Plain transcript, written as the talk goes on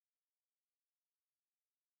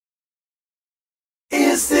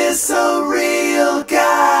Is this a real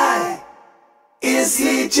guy? Is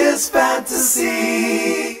he just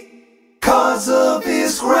fantasy? Cause of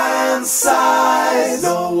his grand size,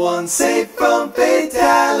 no one's safe from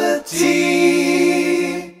fatality.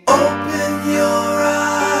 Open your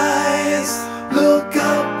eyes, look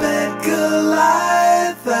up at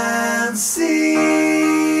Goliath and see.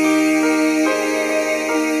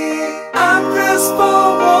 I'm dressed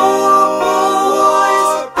for war,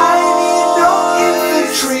 boys. I need no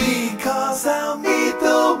infantry, cause I'll meet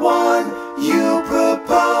the one you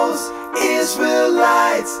propose.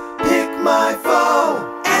 Israelites, pick my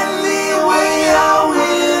foe. Anyway, I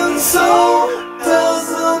win, so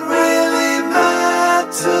doesn't really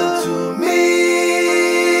matter to me.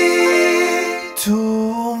 To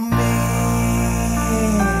me.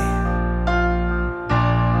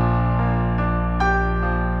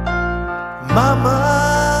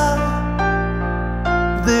 Mama,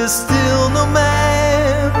 there's still no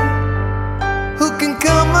man who can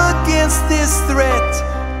come against this threat.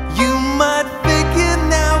 You might figure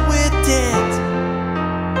now we're dead.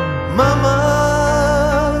 Mama,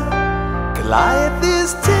 Goliath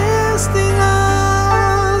is testing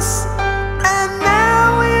us, and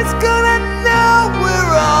now he's gonna know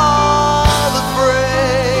we're all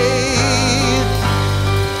afraid.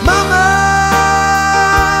 Mama,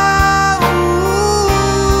 ooh,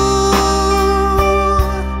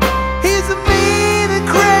 he's a mean and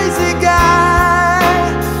crazy guy.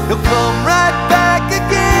 He'll come right back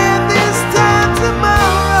again this time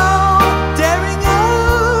tomorrow, daring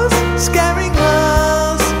us, scaring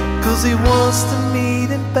us, cause he wants to meet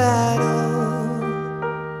in battle.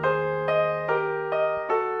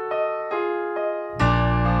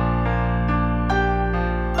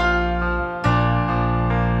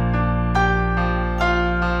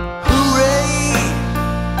 Hooray,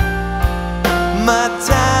 my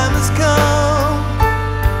time has come.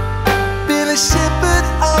 Been a shepherd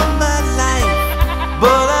all my life,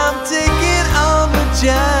 but I'm taking on the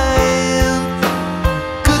giant.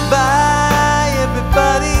 Goodbye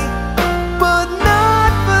everybody, but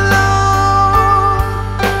not for long.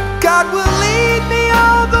 God will lead me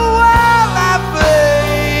all the while I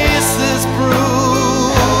face this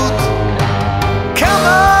brute. Come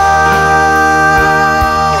on,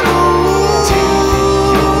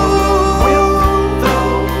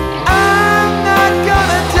 I'm not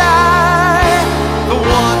gonna die. The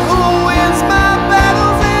one who wins my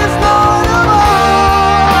battles is Lord of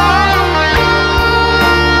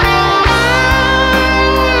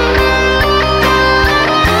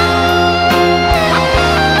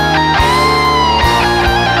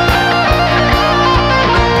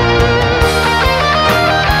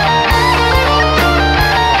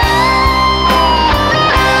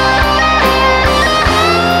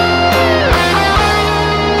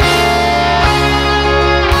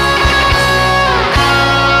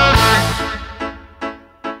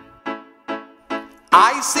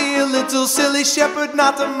I see a little silly shepherd,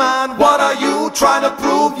 not a man. What are you trying to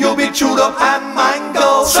prove? You'll be chewed up and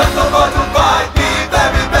mangled. Send the Lord to fight me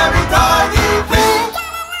very, very tiny, please.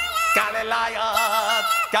 Goliath,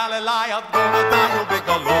 Goliath, gonna die, you big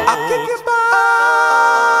alone. I'll kick your butt.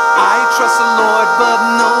 I trust the Lord, but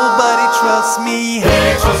nobody trusts me. He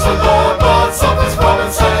trusts the Lord, but suffers from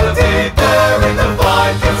insanity. Daring to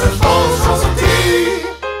fight against his monstrosity.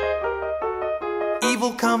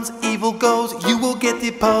 Evil comes, evil goes, you will get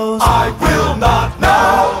deposed. I will not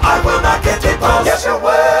now, I will not get deposed. Yes, you will.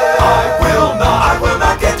 I will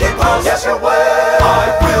not get deposed. Yes, you will.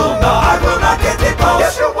 I will not get deposed.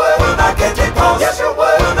 Yes, you will not get deposed. Yes, you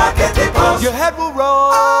will not get deposed. Your head will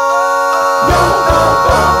roll.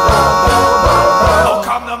 Oh,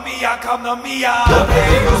 come to me, come to me. The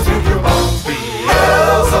angels think you won't be.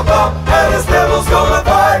 Beelzebub and his devil's gonna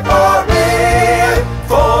fight for me,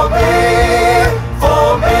 for me,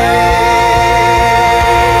 for me.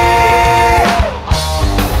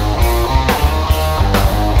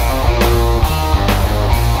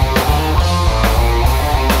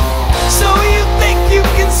 So you think you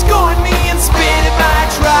can scorn me and spit at my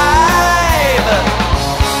tribe?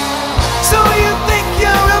 So you think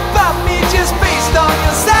you're above me just based on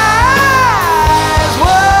your size?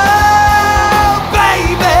 Whoa,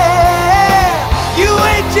 baby, you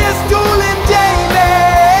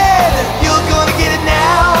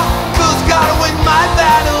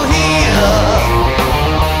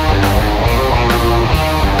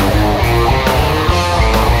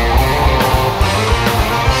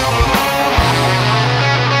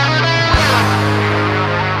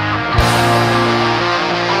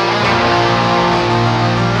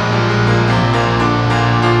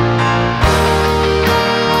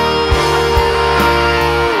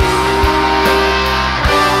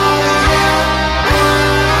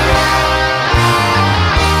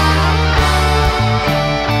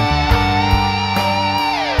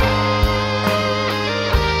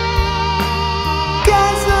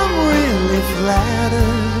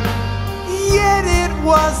mattered, yet it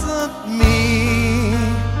wasn't me.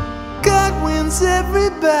 God wins every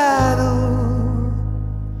battle,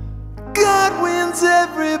 God wins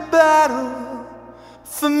every battle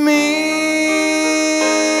for me.